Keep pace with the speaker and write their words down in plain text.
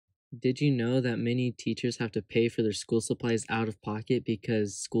Did you know that many teachers have to pay for their school supplies out of pocket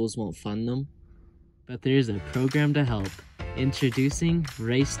because schools won't fund them? But there is a program to help. Introducing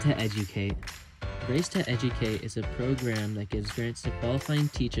Race to Educate. Race to Educate is a program that gives grants to qualifying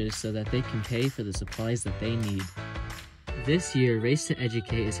teachers so that they can pay for the supplies that they need. This year, Race to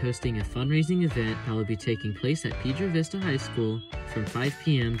Educate is hosting a fundraising event that will be taking place at Pedro Vista High School from 5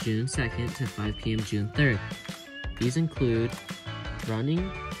 p.m. June 2nd to 5 p.m. June 3rd. These include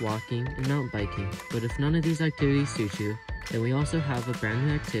running, walking, and mountain biking. But if none of these activities suit you, then we also have a brand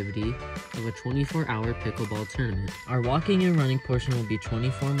new activity of a 24-hour pickleball tournament. Our walking and running portion will be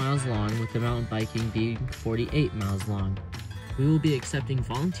 24 miles long, with the mountain biking being 48 miles long. We will be accepting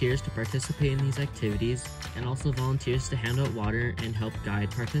volunteers to participate in these activities, and also volunteers to hand out water and help guide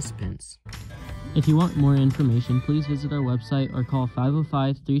participants. If you want more information, please visit our website or call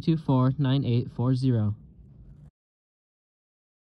 505-324-9840.